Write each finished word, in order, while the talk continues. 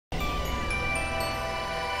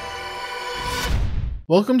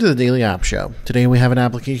Welcome to the Daily App Show. Today we have an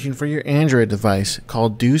application for your Android device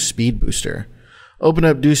called Do Speed Booster. Open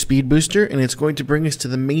up Do Speed Booster and it's going to bring us to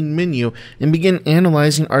the main menu and begin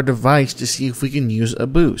analyzing our device to see if we can use a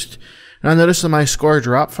boost. Now notice that my score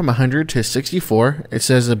dropped from 100 to 64. It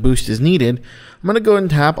says a boost is needed. I'm going to go ahead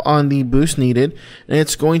and tap on the boost needed and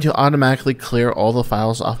it's going to automatically clear all the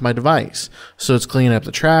files off my device. So it's cleaning up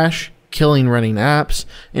the trash, killing running apps,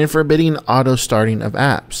 and forbidding auto starting of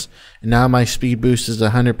apps. And now my speed boost is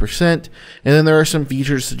 100%, and then there are some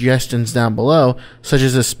feature suggestions down below, such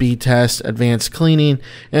as a speed test, advanced cleaning,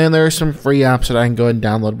 and there are some free apps that I can go ahead and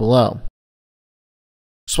download below.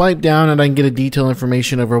 Swipe down and I can get a detailed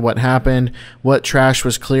information over what happened, what trash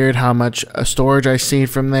was cleared, how much storage I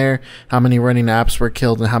saved from there, how many running apps were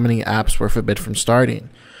killed, and how many apps were forbidden from starting.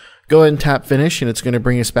 Go ahead and tap finish and it's going to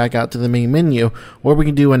bring us back out to the main menu where we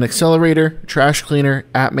can do an accelerator, trash cleaner,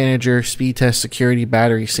 app manager, speed test, security,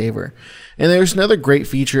 battery saver. And there's another great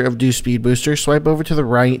feature of Do Speed Booster. Swipe over to the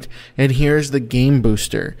right and here's the game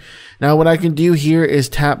booster. Now what I can do here is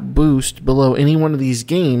tap boost below any one of these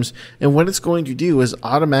games, and what it's going to do is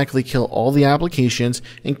automatically kill all the applications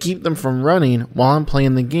and keep them from running while I'm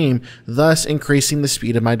playing the game, thus increasing the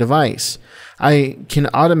speed of my device. I can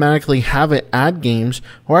automatically have it add games,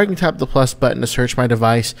 or I can tap the plus button to search my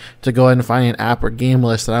device to go ahead and find an app or game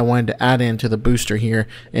list that I wanted to add into the booster here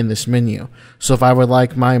in this menu. So if I would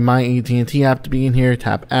like my AT&T app to be in here,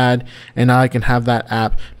 tap add, and now I can have that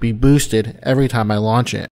app be boosted every time I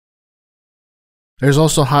launch it. There's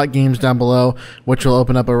also hot games down below, which will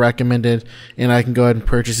open up a recommended, and I can go ahead and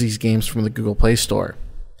purchase these games from the Google Play Store.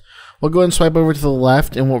 We'll go ahead and swipe over to the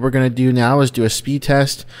left, and what we're going to do now is do a speed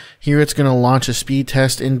test. Here it's going to launch a speed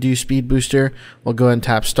test in Do Speed Booster. We'll go ahead and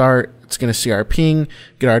tap start. It's going to see our ping,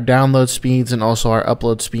 get our download speeds, and also our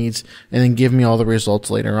upload speeds, and then give me all the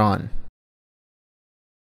results later on.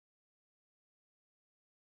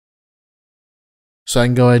 So I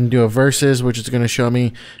can go ahead and do a versus, which is going to show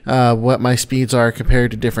me what my speeds are compared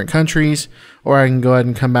to different countries, or I can go ahead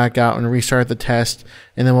and come back out and restart the test,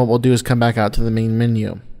 and then what we'll do is come back out to the main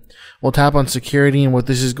menu. We'll tap on security, and what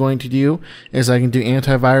this is going to do is I can do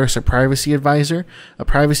antivirus or privacy advisor. A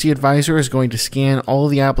privacy advisor is going to scan all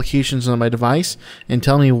of the applications on my device and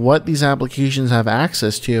tell me what these applications have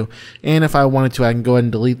access to, and if I wanted to I can go ahead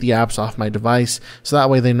and delete the apps off my device so that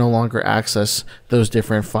way they no longer access those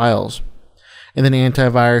different files. And then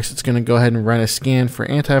antivirus, it's going to go ahead and run a scan for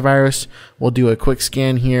antivirus. We'll do a quick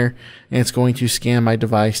scan here, and it's going to scan my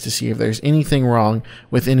device to see if there's anything wrong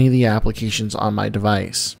with any of the applications on my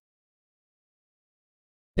device.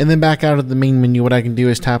 And then back out of the main menu, what I can do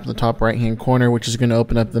is tap in the top right hand corner, which is going to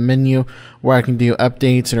open up the menu where I can do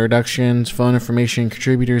updates, introductions, phone information,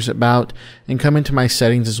 contributors, about, and come into my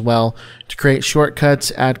settings as well to create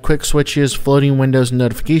shortcuts, add quick switches, floating windows, and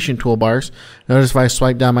notification toolbars. Notice if I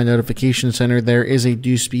swipe down my notification center, there is a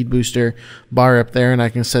Do Speed Booster bar up there, and I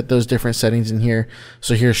can set those different settings in here.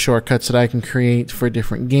 So here's shortcuts that I can create for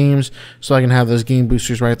different games, so I can have those game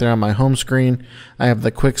boosters right there on my home screen. I have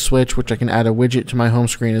the quick switch, which I can add a widget to my home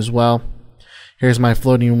screen as well. Here's my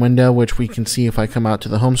floating window, which we can see if I come out to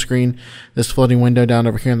the home screen. This floating window down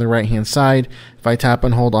over here on the right hand side, if I tap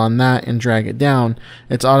and hold on that and drag it down,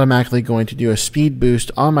 it's automatically going to do a speed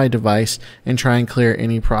boost on my device and try and clear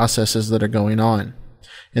any processes that are going on.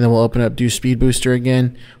 And then we'll open up Do Speed Booster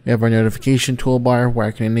again. We have our notification toolbar where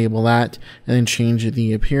I can enable that and then change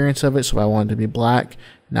the appearance of it. So if I want it to be black,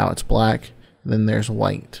 now it's black, then there's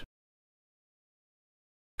white.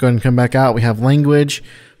 Go ahead and come back out. We have language,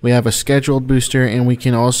 we have a scheduled booster, and we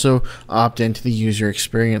can also opt into the user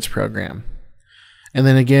experience program. And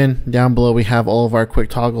then again, down below we have all of our quick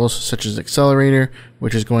toggles, such as accelerator,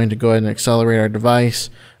 which is going to go ahead and accelerate our device,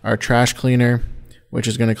 our trash cleaner, which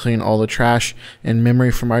is going to clean all the trash and memory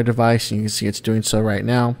from our device, and you can see it's doing so right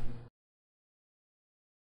now.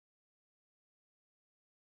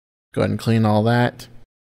 Go ahead and clean all that.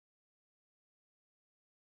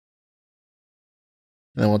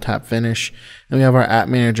 And then we'll tap finish, and we have our app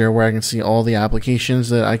manager where I can see all the applications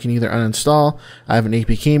that I can either uninstall. I have an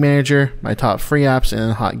APK manager, my top free apps, and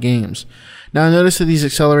then hot games. Now notice that these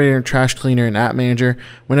accelerator, trash cleaner, and app manager,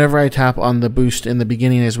 whenever I tap on the boost in the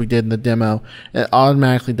beginning as we did in the demo, it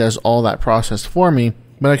automatically does all that process for me,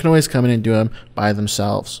 but I can always come in and do them by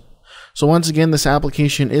themselves. So once again, this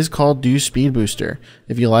application is called Do Speed Booster.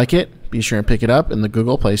 If you like it, be sure and pick it up in the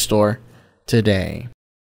Google Play Store today.